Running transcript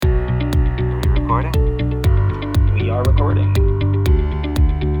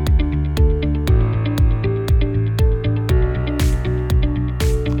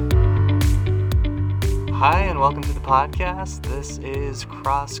podcast. This is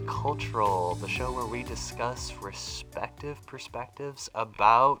Cross Cultural, the show where we discuss respective perspectives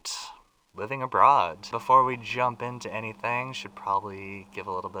about living abroad. Before we jump into anything, should probably give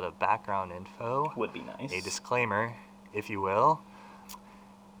a little bit of background info. Would be nice. A disclaimer, if you will.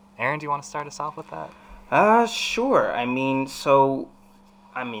 Aaron, do you want to start us off with that? Sure. It'll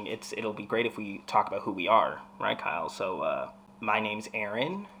be great if we talk about who we are, right, Kyle? So, my name's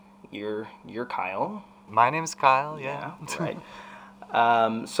Aaron. You're Kyle. My name's Kyle, yeah. Right.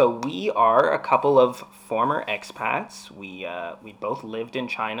 So we are a couple of former expats. We both lived in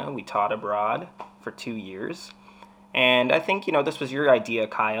China. We taught abroad for 2 years. And I think, this was your idea,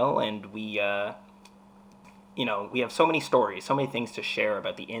 Kyle, and we have so many stories, so many things to share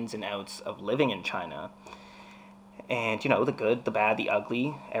about the ins and outs of living in China. And, the good, the bad, the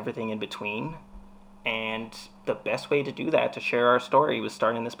ugly, everything in between. And the best way to do that, to share our story, was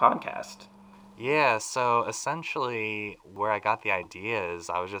starting this podcast. Yeah, so essentially where I got the idea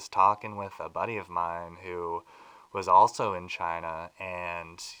is I was just talking with a buddy of mine who was also in China,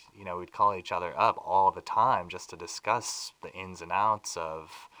 and, we'd call each other up all the time just to discuss the ins and outs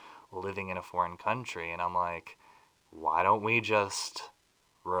of living in a foreign country. And I'm like, why don't we just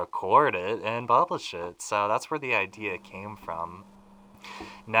record it and publish it? So that's where the idea came from.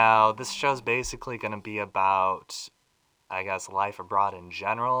 Now, this show's basically going to be about, I guess, life abroad in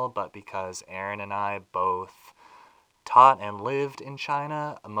general, but because Aaron and I both taught and lived in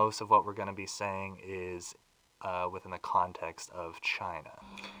China, most of what we're going to be saying is within the context of China.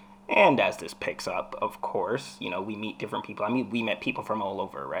 And as this picks up, of course, we meet different people. I mean, we met people from all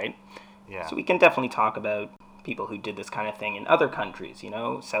over, right? Yeah. So we can definitely talk about people who did this kind of thing in other countries,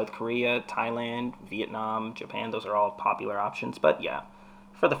 South Korea, Thailand, Vietnam, Japan. Those are all popular options. But yeah,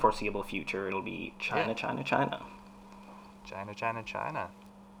 for the foreseeable future, it'll be China, Yeah. China, China. China, China, China.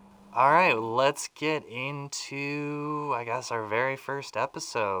 All right, let's get into, I guess, our very first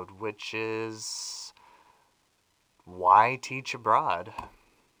episode, which is why teach abroad?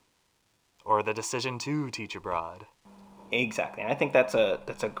 Or the decision to teach abroad. Exactly. And I think that's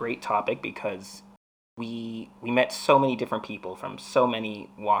a great topic because we met so many different people from so many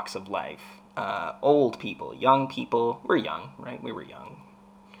walks of life. Old people, young people. We're young, right? We were young.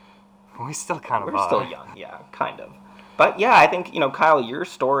 We still kind of We're are. still young, yeah, kind of. But yeah, I think, Kyle, your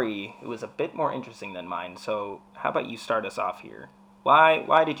story was a bit more interesting than mine. So how about you start us off here?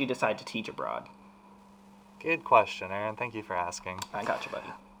 Why did you decide to teach abroad? Good question, Aaron. Thank you for asking. I got you,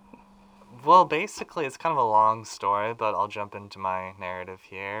 buddy. Well, basically, it's kind of a long story, but I'll jump into my narrative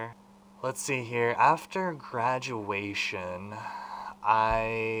here. Let's see here. After graduation,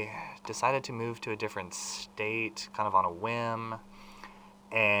 I decided to move to a different state, kind of on a whim,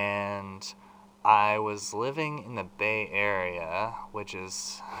 and I was living in the Bay Area, which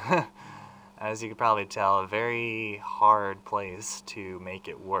is, as you could probably tell, a very hard place to make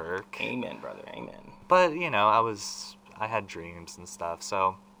it work. Amen, brother. Amen. But, I had dreams and stuff,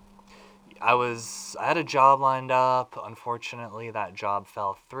 so I had a job lined up. Unfortunately, that job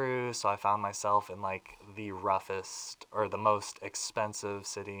fell through, so I found myself in like the roughest or the most expensive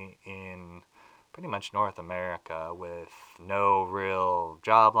city in pretty much North America with no real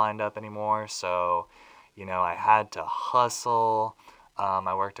job lined up anymore. So, I had to hustle.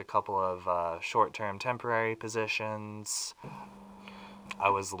 I worked a couple of short-term temporary positions. I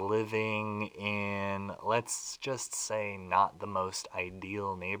was living in, let's just say, not the most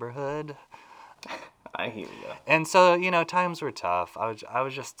ideal neighborhood. I hear you. And so, times were tough. I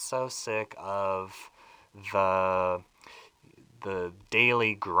was just so sick of the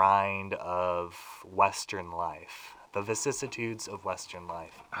daily grind of Western life, the vicissitudes of Western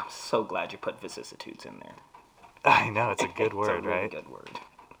life. I'm so glad you put vicissitudes in there. I know, it's a good word, it's a really right? good word.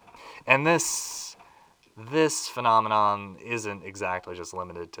 And this phenomenon isn't exactly just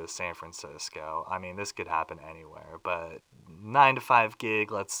limited to San Francisco. I mean, this could happen anywhere, but 9 to 5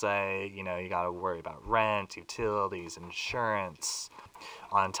 gig, let's say, you got to worry about rent, utilities, insurance.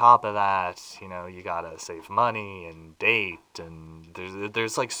 On top of that, you got to save money and date, and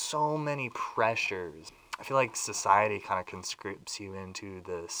there's like so many pressures. I feel like society kind of conscripts you into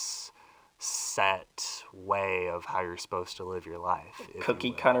this set way of how you're supposed to live your life.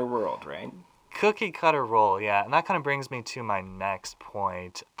 Cookie cutter world, right? Cookie cutter role, yeah, and that kind of brings me to my next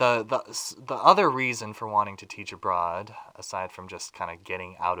point. The other reason for wanting to teach abroad, aside from just kind of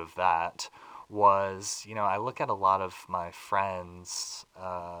getting out of that, was, I look at a lot of my friends,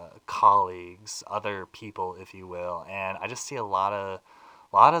 colleagues, other people, if you will, and I just see a lot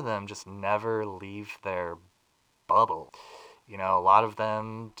of them just never leave their bubble. A lot of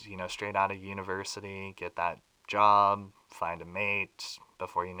them, straight out of university, get that job, find a mate.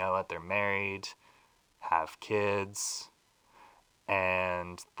 Before you know it, they're married, have kids,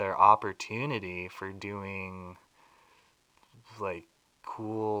 and their opportunity for doing like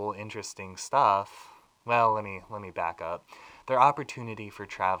cool, interesting stuff. Well, let me back up. Their opportunity for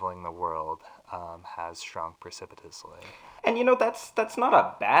traveling the world has shrunk precipitously. And that's not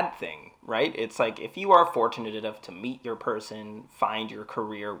a bad thing, right? It's like if you are fortunate enough to meet your person, find your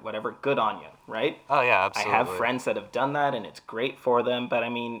career, whatever, good on you, right? Oh yeah, I have absolutely. friends that have done that and it's great for them, but I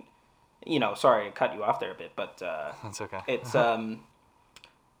mean, sorry to cut you off there a bit, but That's okay. it's I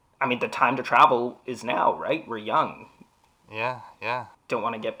mean, the time to travel is now, right? We're young. Yeah, yeah. Don't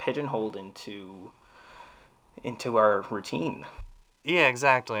want to get pigeonholed into our routine. Yeah,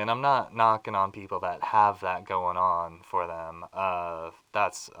 exactly. And I'm not knocking on people that have that going on for them.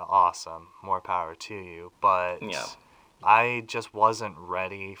 That's awesome. More power to you. Yeah. But I just wasn't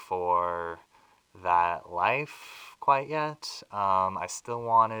ready for that life quite yet. I still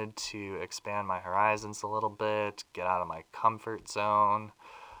wanted to expand my horizons a little bit, get out of my comfort zone.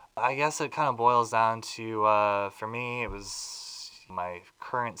 I guess it kind of boils down to, for me, it was my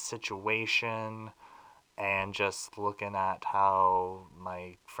current situation and just looking at how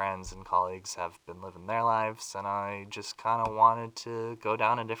my friends and colleagues have been living their lives, and I just kind of wanted to go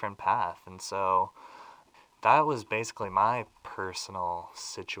down a different path. And so that was basically my personal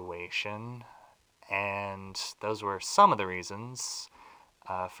situation, and those were some of the reasons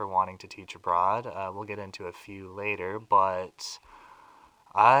for wanting to teach abroad. We'll get into a few later, but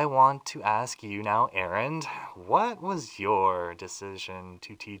I want to ask you now, Aaron, what was your decision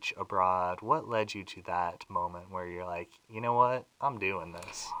to teach abroad? What led you to that moment where you're like, you know what, I'm doing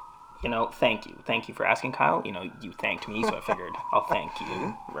this? Thank you. Thank you for asking, Kyle. You thanked me, so I figured I'll thank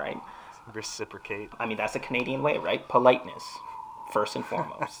you, right? Reciprocate. I mean, that's a Canadian way, right? Politeness, first and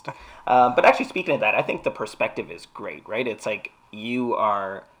foremost. But actually, speaking of that, I think the perspective is great, right? It's like you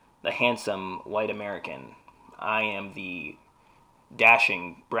are the handsome white American. I am the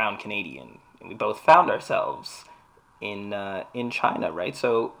dashing brown Canadian. And we both found ourselves in China, right?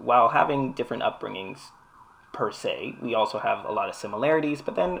 So while having different upbringings per se, we also have a lot of similarities,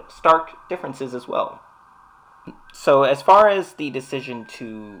 but then stark differences as well. So as far as the decision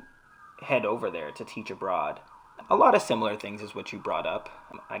to head over there to teach abroad, a lot of similar things is what you brought up.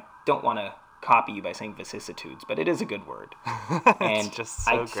 I don't want to copy you by saying vicissitudes, but it is a good word. It's And just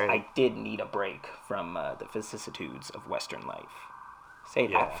I, so great. I did need a break from the vicissitudes of Western life. Say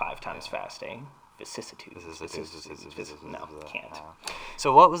that Yeah, 5 times yeah. fast, eh? Vicissitudes, vicissitudes, no, can't.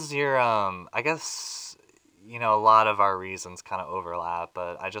 So what was your I guess a lot of our reasons kind of overlap,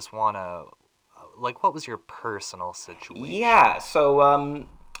 but I just want to like what was your personal situation? Yeah, so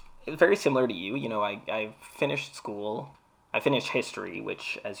very similar to you. I finished school. I finished history,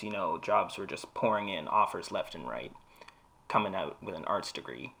 which, as you know, jobs were just pouring in offers left and right. Coming out with an arts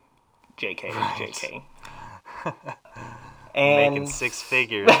degree, JK, Right. JK. Making And six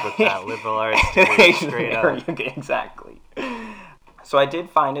figures with that liberal arts degree, straight up. exactly. So I did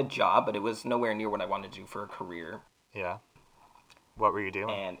find a job, but it was nowhere near what I wanted to do for a career. Yeah. What were you doing?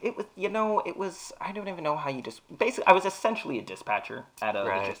 And it was, I don't even know how you just, basically, I was essentially a dispatcher at a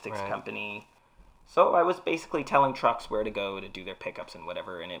Right, logistics right. company. So I was basically telling trucks where to go to do their pickups and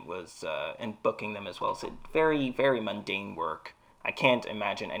whatever, and it was, and booking them as well. So very, very mundane work. I can't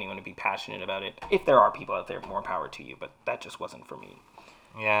imagine anyone would be passionate about it. If there are people out there, more power to you, but that just wasn't for me.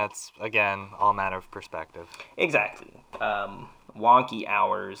 Yeah, it's again all matter of perspective. Exactly. Wonky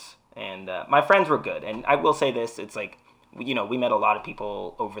hours, and my friends were good. And I will say this: it's like, we met a lot of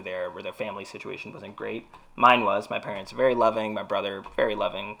people over there where their family situation wasn't great. Mine was. My parents very loving. My brother very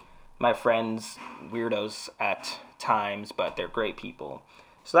loving. My friends weirdos at times, but they're great people.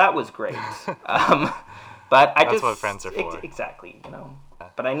 So that was great. Um, but I That's what friends are for. exactly.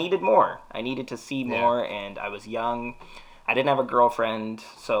 But I needed more. I needed to see Yeah. more, and I was young. I didn't have a girlfriend,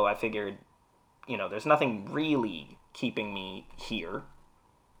 so I figured there's nothing really keeping me here.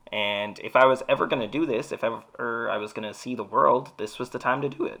 And if I was ever going to do this, if ever I was going to see the world, this was the time to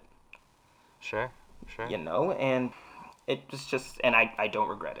do it. Sure. Sure. And it was just, and I don't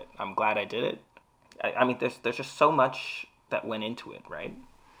regret it. I'm glad I did it. I mean, there's just so much that went into it, right?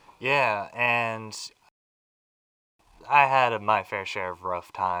 Yeah, and I had my fair share of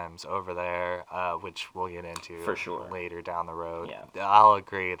rough times over there, which we'll get For into sure. later down the road. Yeah. I'll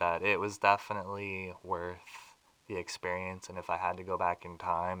agree that it was definitely worth the experience, and if I had to go back in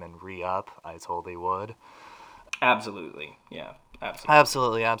time and re up, I totally would. Absolutely. Yeah. Absolutely.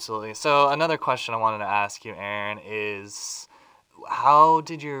 Absolutely, absolutely. So, another question I wanted to ask you, Aaron, is how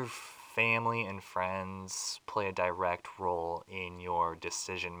did your family and friends play a direct role in your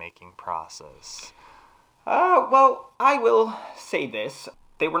decision making process? Well, I will say this.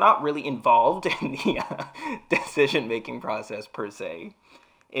 they were not really involved in the decision-making process per se.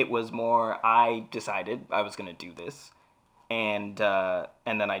 It was more, I decided I was going to do this, and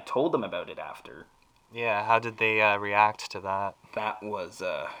then I told them about it after. Yeah, how did they react to that? That was,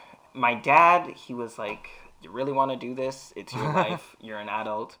 my dad, he was like, you really want to do this? It's your life. You're an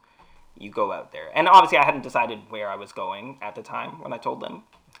adult. You go out there. And obviously I hadn't decided where I was going at the time when I told them.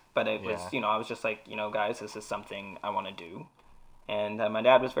 But it was, Yeah. I was just like, guys, this is something I want to do. And my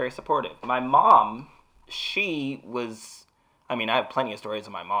dad was very supportive. My mom, she was, I mean, I have plenty of stories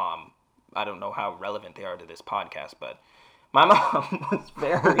of my mom. I don't know how relevant they are to this podcast, but my mom was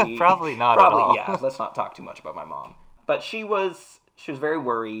very... Probably not at all. Yeah, let's not talk too much about my mom. But she was very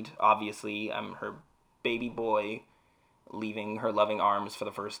worried, obviously. I'm her baby boy leaving her loving arms for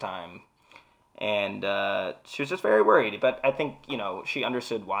the first time. And she was just very worried. But I think, she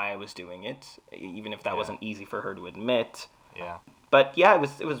understood why I was doing it, even if that wasn't easy for her to admit. Yeah. But yeah,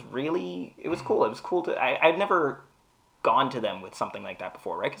 it was really, it was cool. It was cool to, I'd never gone to them with something like that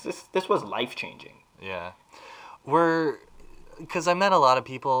before, right? Because this was life-changing. Yeah. Because I met a lot of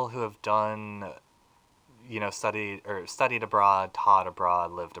people who have done, studied abroad, taught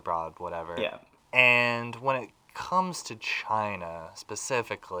abroad, lived abroad, whatever. Yeah. And when it comes to China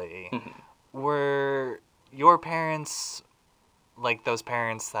specifically, were your parents like those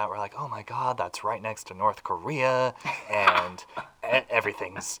parents that were like, oh my God, that's right next to North Korea, and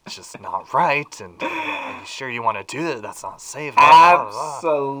everything's just not right, and are you sure you want to do that? That's not safe.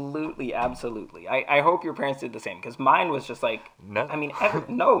 Absolutely, absolutely. I hope your parents did the same, because mine was just like, No. I mean,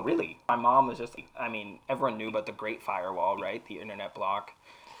 no, really. My mom was just, I mean, everyone knew about the Great Firewall, right? The internet block.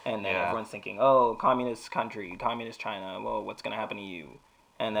 And then everyone's thinking, oh, communist country, communist China, well, what's going to happen to you?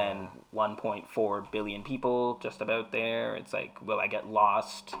 And then 1.4 billion people just about there. It's like, will I get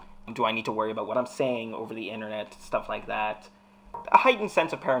lost? Do I need to worry about what I'm saying over the internet? Stuff like that. A heightened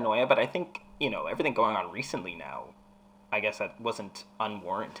sense of paranoia, but I think, everything going on recently now, I guess that wasn't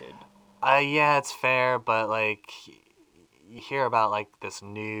unwarranted. Yeah, it's fair, but like, you hear about like this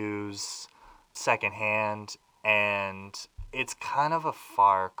news secondhand, and it's kind of a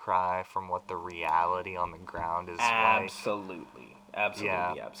far cry from what the reality on the ground is like. Absolutely.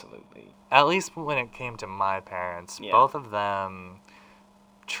 Absolutely. At least when it came to my parents, both of them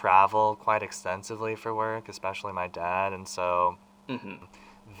travel quite extensively for work, especially my dad, and so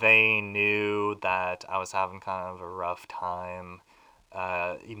they knew that I was having kind of a rough time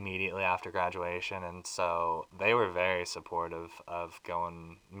immediately after graduation, and so they were very supportive of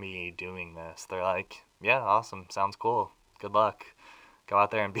me doing this. They're like, yeah, awesome, sounds cool, good luck, go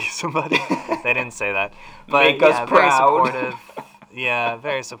out there and be somebody. They didn't say that, but Make us very proud. supportive. Yeah,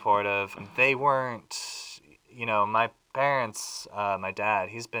 very supportive. They weren't, my parents, my dad,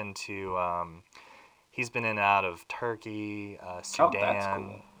 he's been in and out of Turkey, Sudan, that's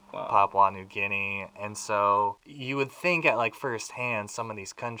cool. Wow. Papua New Guinea, and so you would think at like first hand some of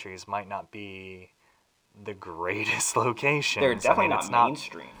these countries might not be the greatest locations. They're definitely it's not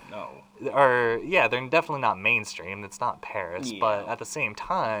mainstream, no. They're definitely not mainstream. It's not Paris, but at the same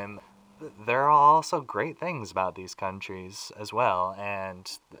time, there are also great things about these countries as well,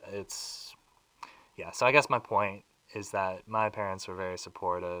 and so I guess my point is that my parents were very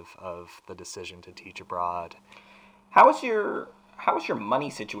supportive of the decision to teach abroad. How was your money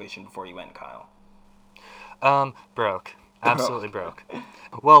situation before you went, Kyle? Broke. Absolutely broke.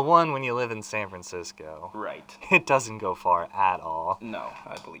 Well, one, when you live in San Francisco, right, it doesn't go far at all. No,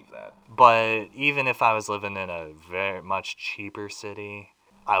 I believe that. But even if I was living in a very much cheaper city,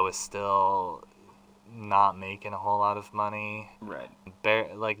 I was still not making a whole lot of money. Right.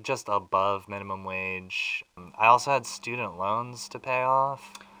 Like just above minimum wage. I also had student loans to pay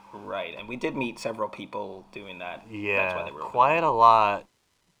off. Right, and we did meet several people doing that. Yeah, that's why they were quite a lot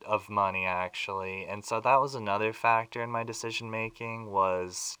of money actually, and so that was another factor in my decision making,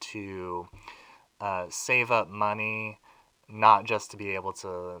 was to save up money, not just to be able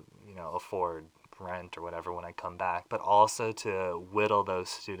to afford rent or whatever when I come back, but also to whittle those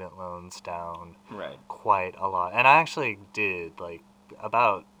student loans down quite a lot. And I actually did like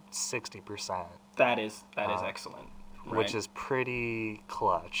about 60%. That is excellent. Right. Which is pretty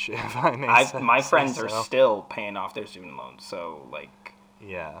clutch, if I may say. My friends are still paying off their student loans, so like,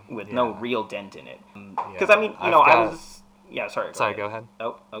 with no real dent in it. Because I mean, I was. Yeah, sorry. Go ahead.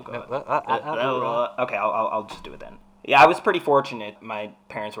 Oh, go ahead. Okay, I'll just do it then. Yeah, I was pretty fortunate. My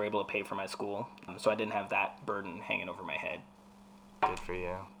parents were able to pay for my school, so I didn't have that burden hanging over my head. Good for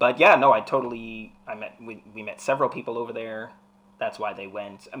you. But yeah, no, we met several people over there. That's why they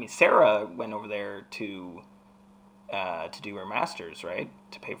went. I mean, Sarah went over there to do her master's, right?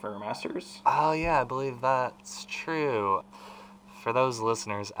 To pay for her master's. Oh yeah, I believe that's true. for those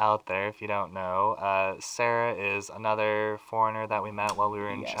listeners out there, if you don't know, Sarah is another foreigner that we met while we were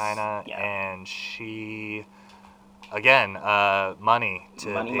in Yes. China, Yeah. and she, again, money to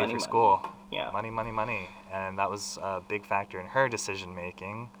Money, pay money, for money. school. Yeah. Money, money, money. And that was a big factor in her decision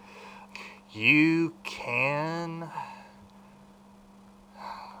making. You can.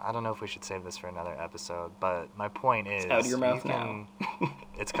 I don't know if we should save this for another episode, but my point is, Out of your mouth you can. now.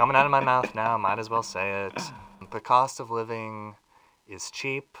 It's coming out of my mouth now. Might as well say it. The cost of living is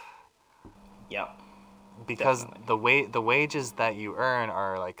cheap Yeah. because Definitely. the wages that you earn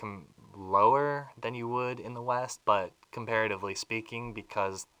are like lower than you would in the West, but comparatively speaking,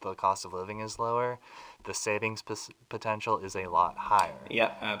 because the cost of living is lower, the savings potential is a lot higher.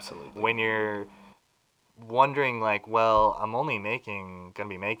 Yeah, absolutely. When you're wondering like, well, I'm only gonna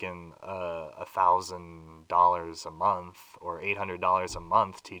be making $1,000 a month or $800 a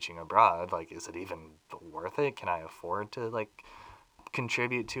month teaching abroad. Like, is it even worth it? Can I afford to like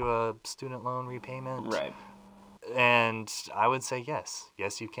contribute to a student loan repayment? Right. And I would say yes,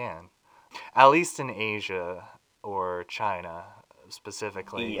 you can. At least in Asia or China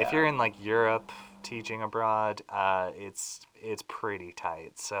specifically. If you're Yeah. in like Europe teaching abroad, it's pretty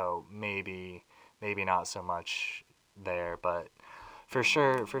tight. So maybe not so much there, but for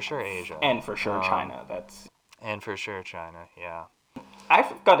sure Asia. And for sure, China. That's. And for sure China. Yeah.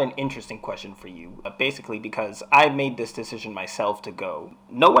 I've got an interesting question for you. Basically, because I made this decision myself to go.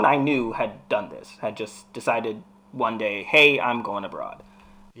 No one I knew had done this. Had just decided one day, hey, I'm going abroad.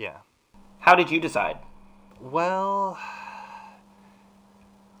 Yeah. How did you decide? Well,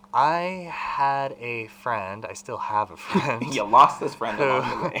 I had a friend. I still have a friend You lost this friend who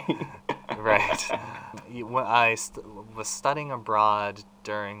along the way. right. When was studying abroad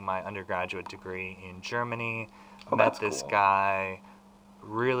during my undergraduate degree in Germany, Oh, met that's this cool. guy,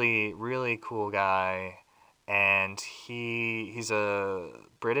 really, really cool guy, and he's a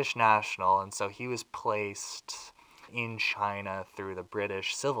British national, and so he was placed in China through the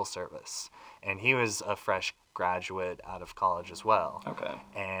British civil service, and he was a fresh graduate out of college as well. Okay.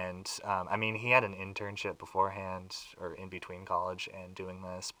 And I mean, he had an internship beforehand or in between college and doing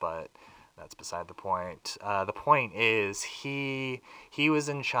this, but that's beside the point. The point is, he was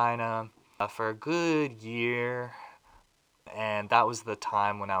in China for a good year, and that was the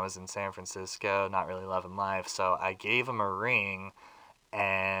time when I was in San Francisco, not really loving life. So I gave him a ring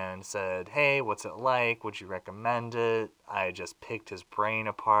and said, "Hey, what's it like? Would you recommend it?" I just picked his brain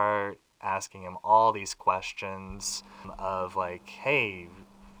apart, asking him all these questions of like, "Hey,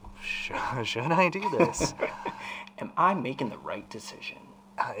 should I do this? Am I making the right decision?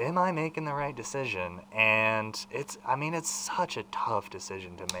 Am I making the right decision?" And I mean, it's such a tough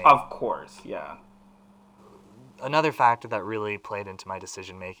decision to make. Of course, yeah. Another factor that really played into my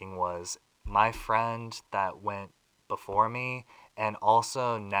decision making was my friend that went before me, and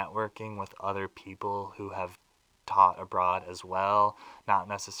also networking with other people who have taught abroad as well, not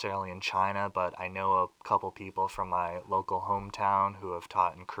necessarily in China, but I know a couple people from my local hometown who have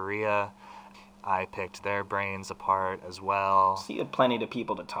taught in Korea. I picked their brains apart as well. So you had plenty of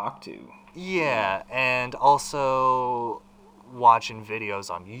people to talk to. Yeah. Yeah, and also watching videos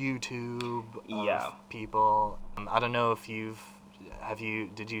on YouTube Yeah. of people. I don't know if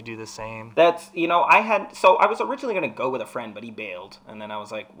did you do the same? So I was originally going to go with a friend, but he bailed. And then I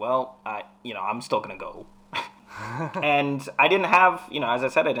was like, well, I'm still going to go. And I didn't have, as I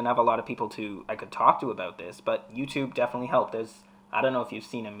said, I didn't have a lot of people I could talk to about this, but YouTube definitely helped. I don't know if you've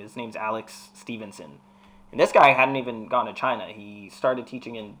seen him. His name's Alex Stevenson. And this guy hadn't even gone to China. He started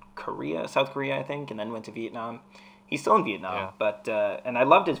teaching in South Korea, I think, and then went to Vietnam. He's still in Vietnam, Yeah. but and I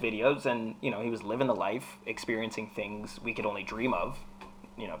loved his videos, and he was living the life, experiencing things we could only dream of,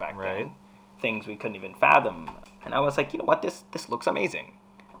 back Right. then, things we couldn't even fathom. And I was like, you know what, this looks amazing,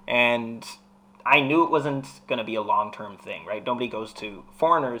 and I knew it wasn't gonna be a long term thing, right?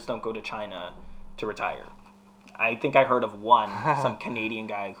 Foreigners don't go to China to retire. I think I heard of some Canadian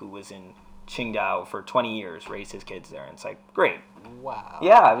guy who was in Qingdao for 20 years, raised his kids there, and it's like, great. Wow.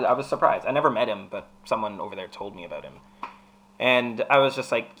 Yeah, I was surprised. I never met him, but someone over there told me about him. And I was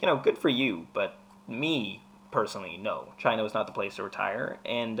just like, good for you, but me, personally, no. China was not the place to retire.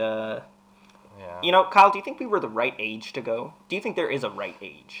 And, Yeah. Kyle, do you think we were the right age to go? Do you think there is a right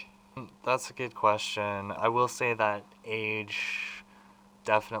age? That's a good question. I will say that age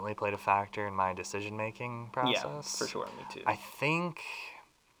definitely played a factor in my decision making Yeah, for process. sure, me too. I think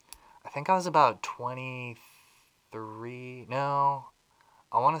I was about 23. No,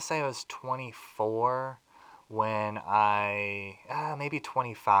 I want to say I was 24 when maybe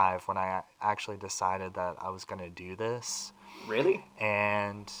 25 when I actually decided that I was going to do this. Really?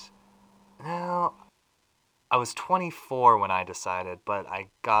 And no, I was 24 when I decided, but I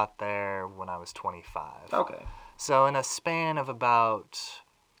got there when I was 25. Okay. So in a span of about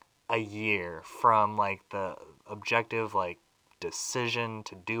a year from like the objective like decision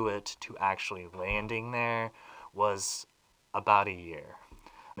to do it to actually landing there was about a year.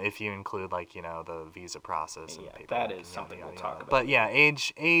 If you include like, the visa process and Yeah, paperwork that is and something yada we'll yada talk yada. about But yeah,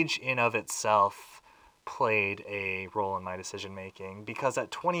 later. age in of itself played a role in my decision making because at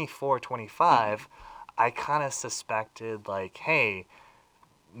 24, 25, I kind of suspected like, hey,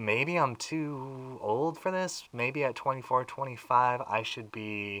 maybe I'm too old for this. Maybe at 24, 25, I should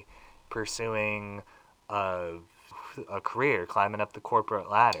be pursuing a, a career, climbing up the corporate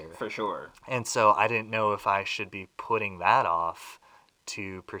ladder. For sure. And so I didn't know if I should be putting that off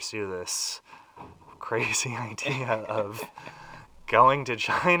to pursue this crazy idea of going to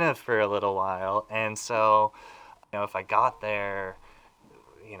China for a little while. And so, if I got there,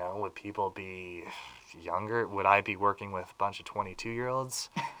 would people be younger? Would I be working with a bunch of 22-year-olds?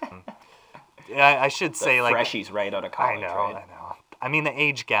 I should The say, like, freshies right out of I college, know, right? I know. I mean, the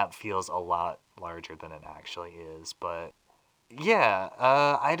age gap feels a lot larger than it actually is, but yeah,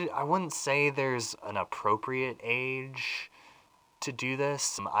 I wouldn't say there's an appropriate age to do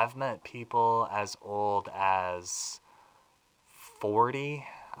this. I've met people as old as 40,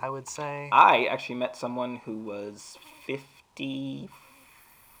 I would say. I actually met someone who was 50,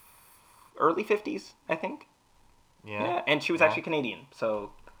 early 50s, I think. Yeah, Yeah, and she was yeah, actually Canadian,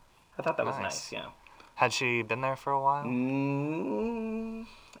 so I thought that was nice, nice. yeah. Had she been there for a while? Mm,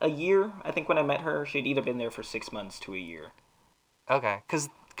 a year. I think when I met her, she'd either been there for 6 months to a year. Okay, cause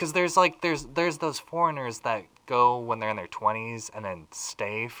there's like there's those foreigners that go when they're in their 20s and then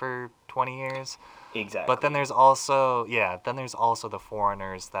stay for 20 years. But then Exactly. there's also the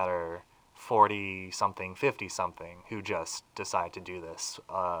foreigners that are 40 something, 50 something who just decide to do this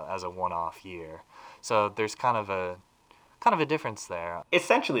as a one-off year. So there's kind of a difference there.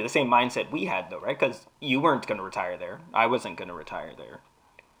 Essentially the same mindset we had, though, right? Because you weren't going to retire there. I wasn't going to retire there.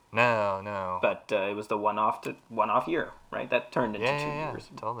 No, no. But it was the one off year, right? That turned into Yeah, two yeah, yeah, years.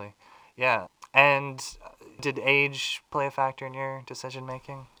 totally. Yeah. And did age play a factor in your decision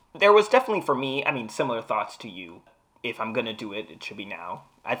making? There was definitely for me, I mean, similar thoughts to you. If I'm gonna do it, it should be now.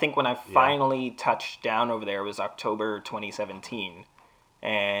 I think when I Yeah. finally touched down over there was October 2017,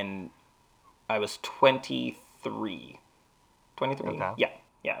 and I was 23. 23? Okay. Yeah,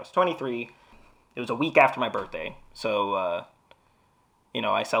 yeah, I was 23. It was a week after my birthday, so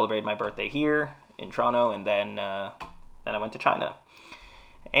I celebrated my birthday here in Toronto, and then I went to China.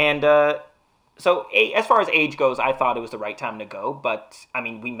 And so as far as age goes, I thought it was the right time to go. But I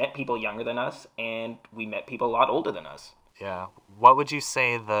mean, we met people younger than us, and we met people a lot older than us. Yeah. What would you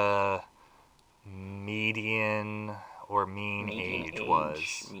say the median or mean Median age age,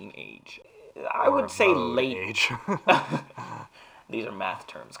 was? mean age. I Or would say mode late. age? These are math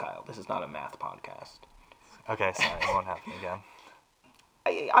terms, Kyle. This is not a math podcast. Okay, sorry, it won't happen again.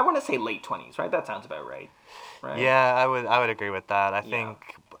 I want to say late 20s, right? That sounds about right. Right? Yeah, I would agree with that. I Yeah.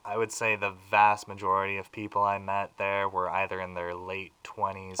 think I would say the vast majority of people I met there were either in their late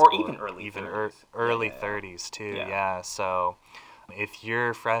 20s Or or even early even 30s. Yeah, early yeah, yeah. 30s too. Yeah. Yeah, so if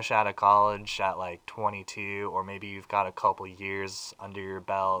you're fresh out of college at like 22 or maybe you've got a couple years under your You're a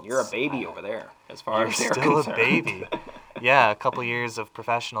belts, baby over there, as far you're as they're still a concerned. baby. Yeah, a couple years of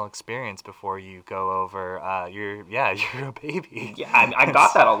professional experience before you go over. You're a baby. Yeah, I got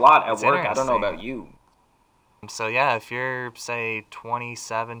it's, that a lot at it's work. I don't know interesting. about you. So yeah, if you're say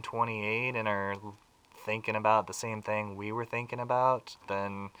 27, 28 and are thinking about the same thing we were thinking about,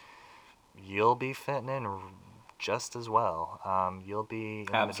 then you'll be fitting in just as well. You'll be in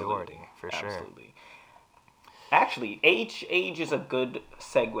the Absolutely. majority for sure. Absolutely. Actually, age is a good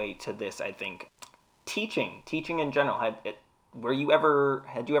segue to this, I think. Teaching in general, had you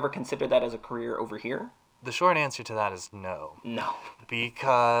ever considered that as a career over here? The short answer to that is no. No.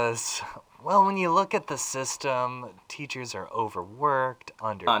 Because, well, when you look at the system, teachers are overworked,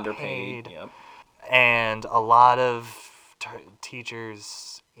 Underpaid. underpaid, Yep. and a lot of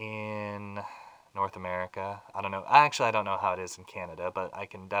teachers in North America, I don't know, actually, I don't know how it is in Canada, but I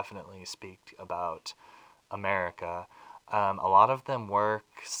can definitely speak about America. A lot of them work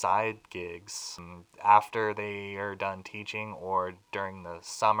side gigs after they are done teaching or during the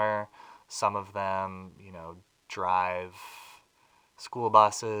summer. Some of them, drive school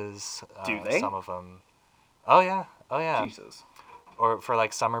buses. Do Some they? of them, oh yeah, oh yeah, Jesus. or for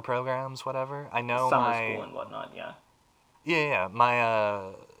like summer programs, whatever. I know Summer school my and whatnot. Yeah. yeah, yeah, my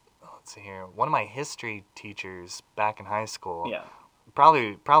let's see here. One of my history teachers back in high school, Yeah.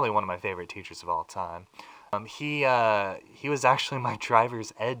 probably one of my favorite teachers of all time. He was actually my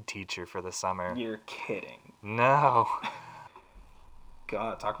driver's ed teacher for the summer. You're kidding. No.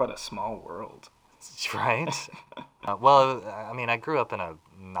 God, talk about a small world. Right? Well, I mean, I grew up in a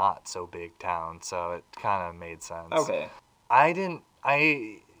not so big town, so it kind of made sense. Okay.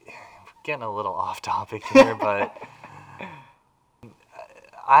 Getting a little off topic here, but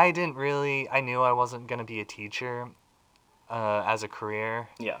I knew I wasn't going to be a teacher as a career,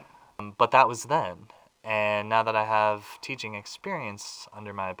 Yeah. but that was then. And now that I have teaching experience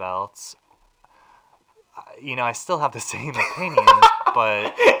under my belts, I still have the same opinions,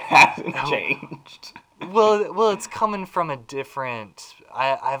 but It hasn't changed. well, it's coming from a different.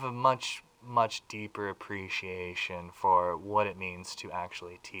 I have a much deeper appreciation for what it means to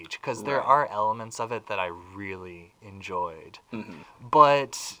actually teach, because there Right. are elements of it that I really enjoyed. Mm-hmm.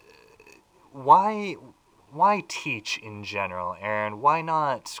 But why teach in general, Aaron? Why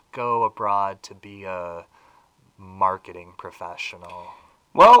not go abroad to be a marketing professional?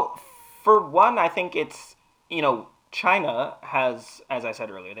 Well, for one, I think it's, China has, as I said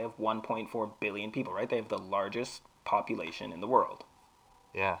earlier, they have 1.4 billion people, right? They have the largest population in the world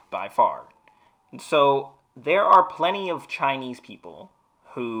Yeah. by far. And so there are plenty of Chinese people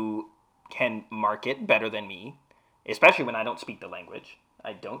who can market better than me, especially when I don't speak the language.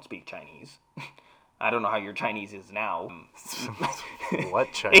 I don't speak Chinese. I don't know how your Chinese is now.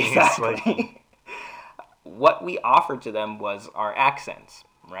 What Chinese? Exactly. What we offered to them was our accents,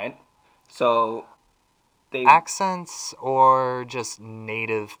 right? So they, Accents or just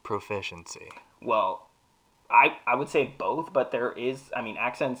native proficiency? well, I would say both, but there is,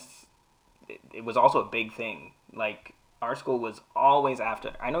 accents, it was also a big thing. Like, our school was always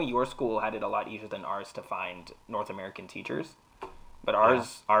after, I know your school had it a lot easier than ours to find North American teachers, but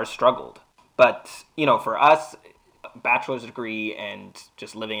ours struggled. But, for us, bachelor's degree and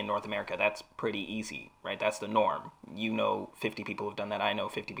just living in North America, that's pretty easy, right? That's the norm. 50 people who've done that. I know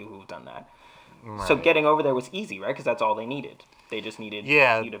 50 people who've done that. Right. So getting over there was easy, right? Because that's all they needed. They just needed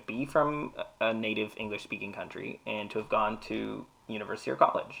Yeah. you to be from a native English-speaking country and to have gone to university or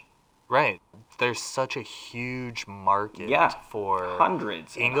college. Right. There's such a huge market Yeah, for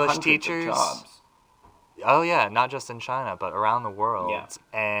hundreds and English hundreds teachers. of jobs. Oh yeah, not just in China, but around the world. Yeah.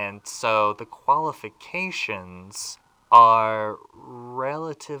 And so the qualifications are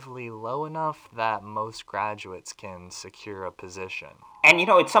relatively low enough that most graduates can secure a position. And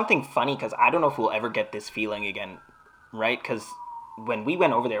it's something funny because I don't know if we'll ever get this feeling again, right? Because when we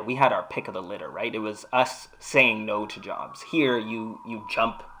went over there, we had our pick of the litter, right? It was us saying no to jobs. Here, you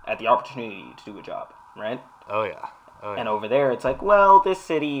jump at the opportunity to do a job, right? Oh yeah. Oh yeah. And over there, it's like, well, this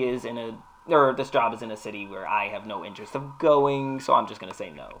job is in a city where I have no interest of going, so I'm just gonna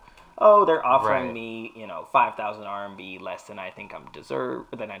say no. Oh, they're offering Right. me, 5,000 RMB less than I think I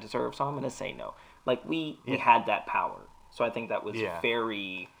deserve, so I'm gonna say no. Like we had that power, so I think that was Yeah.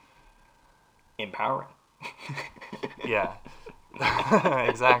 very empowering. Yeah.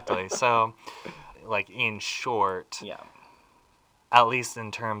 Exactly. So, like, in short, Yeah, at least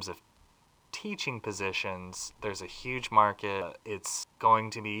in terms of teaching positions, there's a huge market. It's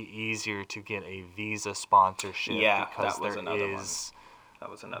going to be easier to get a visa sponsorship Yeah, because that was there another one. is that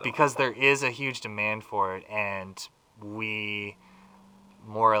was another because one. there is a huge demand for it, and we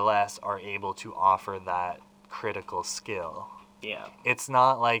more or less are able to offer that critical skill. Yeah, It's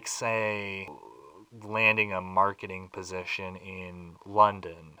not like, say, landing a marketing position in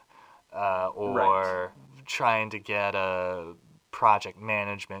London, or Right. trying to get a project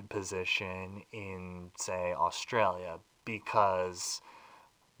management position in, say, Australia, because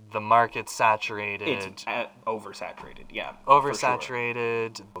the market's saturated, it's oversaturated. Yeah, for sure.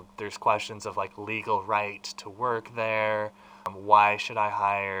 oversaturated. There's questions of like legal right to work there. Why should I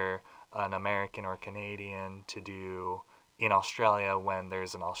hire an American or Canadian to do in Australia when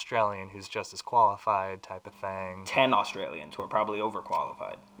there's an Australian who's just as qualified, type of thing? 10 Australians who are probably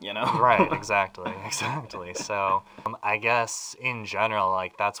overqualified, Right, exactly. So I guess in general,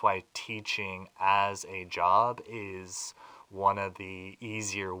 like, that's why teaching as a job is one of the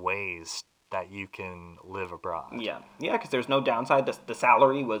easier ways that you can live abroad. Yeah, because there's no downside. The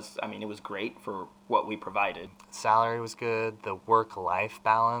salary was, it was great for what we provided. Salary was good. The work-life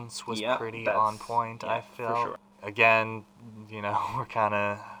balance was Yeah, pretty that's- on point, yeah, I for felt. sure. Again, we're kind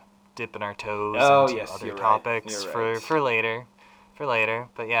of dipping our toes Oh, into yes, other you're right, topics you're for, right. for later. For later,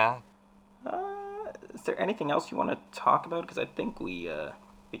 but yeah. Is there anything else you want to talk about? Because I think we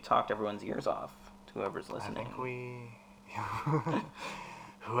talked everyone's ears off to whoever's listening. I think we...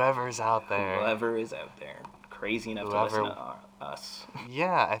 Whoever's out there. Whoever is out there. crazy enough to whoever. listen to us.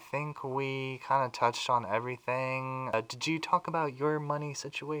 Yeah, I think we kind of touched on everything. Did you talk about your money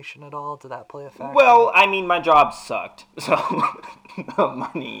situation at all? Did that play a factor? Well, I mean, my job sucked, so the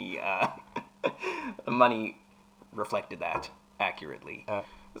money reflected that accurately. Okay,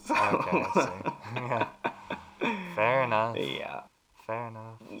 I see. Yeah, fair enough. Yeah. Fair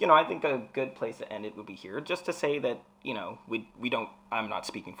enough. I think a good place to end it would be here, just to say that, we don't, I'm not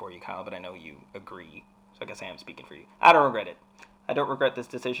speaking for you, Kyle, but I know you agree, so I guess I am speaking for you. I don't regret it. I don't regret this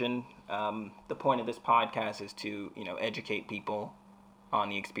decision. The point of this podcast is to, educate people on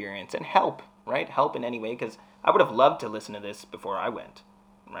the experience and help, right? Help in any way, because I would have loved to listen to this before I went,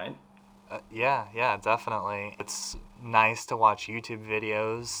 right? Yeah, definitely. It's nice to watch YouTube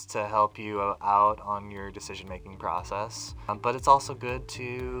videos to help you out on your decision-making process. But it's also good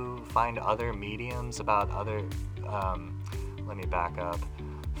to find other mediums about other, let me back up.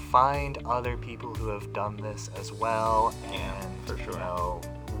 Find other people who have done this as well. And, for sure.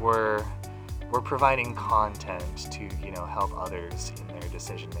 We're providing content to, help others in their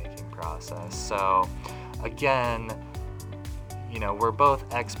decision-making process. So, again, we're both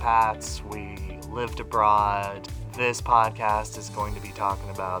expats. We lived abroad. This podcast is going to be talking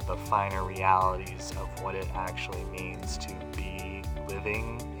about the finer realities of what it actually means to be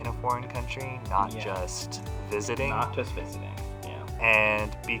living in a foreign country, not just visiting. Not just visiting, yeah.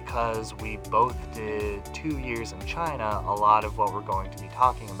 And because we both did 2 years in China, a lot of what we're going to be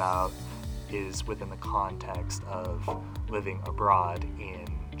talking about is within the context of living abroad in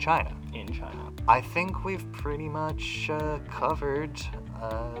China. I think we've pretty much covered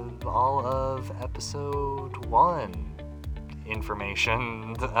all of episode 1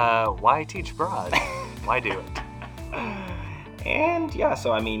 information. Why teach abroad? Why do it? And yeah,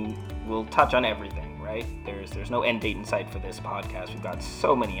 so I mean, we'll touch on everything, right? There's no end date in sight for this podcast. We've got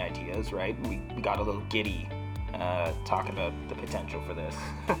so many ideas, right? We got a little giddy talking about the potential for this,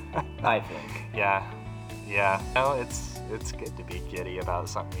 I think. Yeah. No, it's good to be giddy about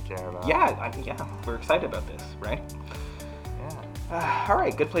something you care about. Yeah, we're excited about this, right? Yeah. All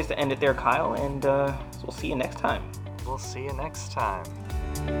right, good place to end it there, Kyle, and we'll see you next time. We'll see you next time.